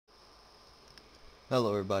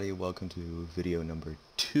Hello everybody, welcome to video number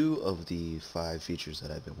 2 of the 5 features that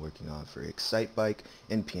I've been working on for Excitebike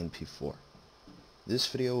in PNP4. This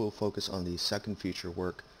video will focus on the second feature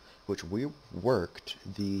work, which we worked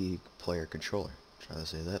the player controller. Try to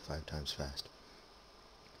say that 5 times fast.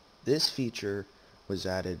 This feature was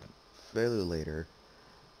added fairly later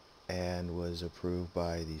and was approved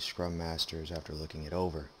by the Scrum Masters after looking it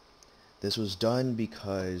over. This was done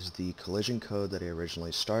because the collision code that I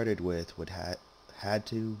originally started with had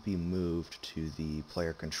to be moved to the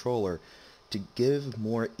player controller to give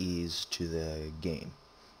more ease to the game.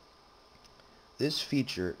 This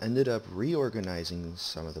feature ended up reorganizing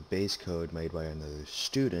some of the base code made by another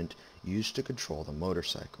student used to control the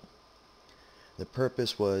motorcycle. The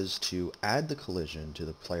purpose was to add the collision to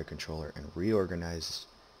the player controller and reorganize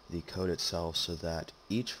the code itself so that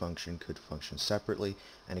each function could function separately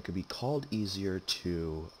and it could be called easier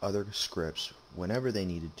to other scripts whenever they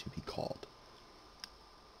needed to be called.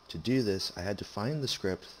 To do this, I had to find the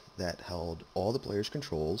script that held all the player's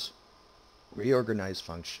controls, reorganize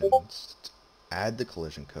functions, add the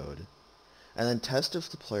collision code, and then test if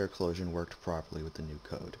the player collision worked properly with the new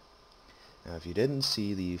code. Now, if you didn't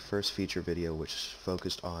see the first feature video which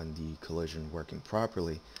focused on the collision working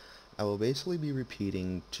properly, I will basically be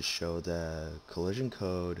repeating to show the collision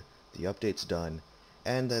code, the updates done,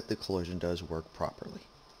 and that the collision does work properly.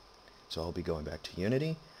 So I'll be going back to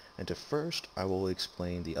Unity, and first I will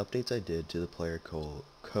explain the updates I did to the player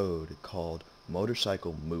code called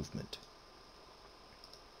motorcycle movement.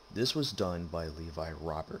 This was done by Levi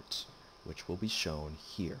Roberts, which will be shown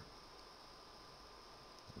here.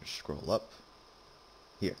 Scroll up.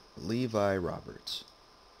 Here, Levi Roberts.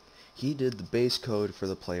 He did the base code for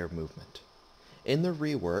the player movement. In the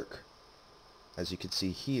rework, as you can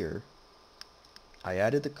see here, I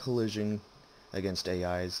added the collision against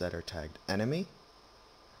AIs that are tagged enemy.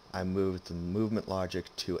 I moved the movement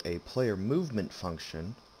logic to a player movement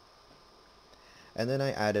function, and then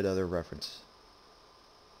I added other reference.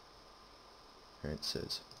 Here it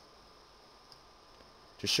says.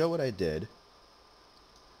 To show what I did,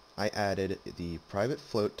 I added the private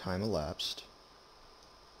float time elapsed,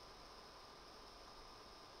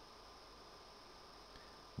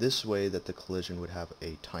 this way that the collision would have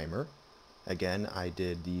a timer. Again, I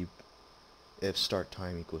did the if start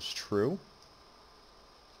time equals true.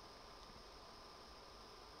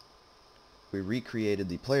 We recreated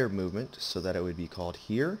the player movement so that it would be called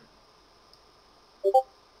here,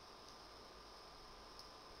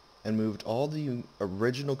 and moved all the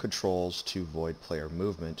original controls to void player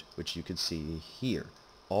movement, which you can see here,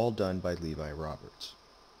 all done by Levi Roberts.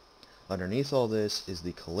 Underneath all this is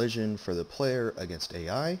the collision for the player against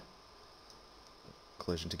AI,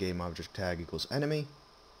 collision to game object tag equals enemy,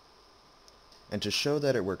 and to show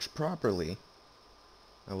that it works properly,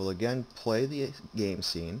 I will again play the game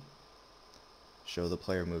scene, show the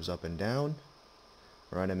player moves up and down,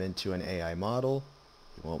 run him into an AI model,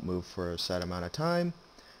 he won't move for a set amount of time,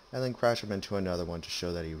 and then crash him into another one to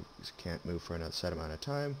show that he can't move for a set amount of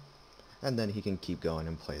time, and then he can keep going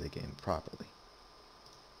and play the game properly.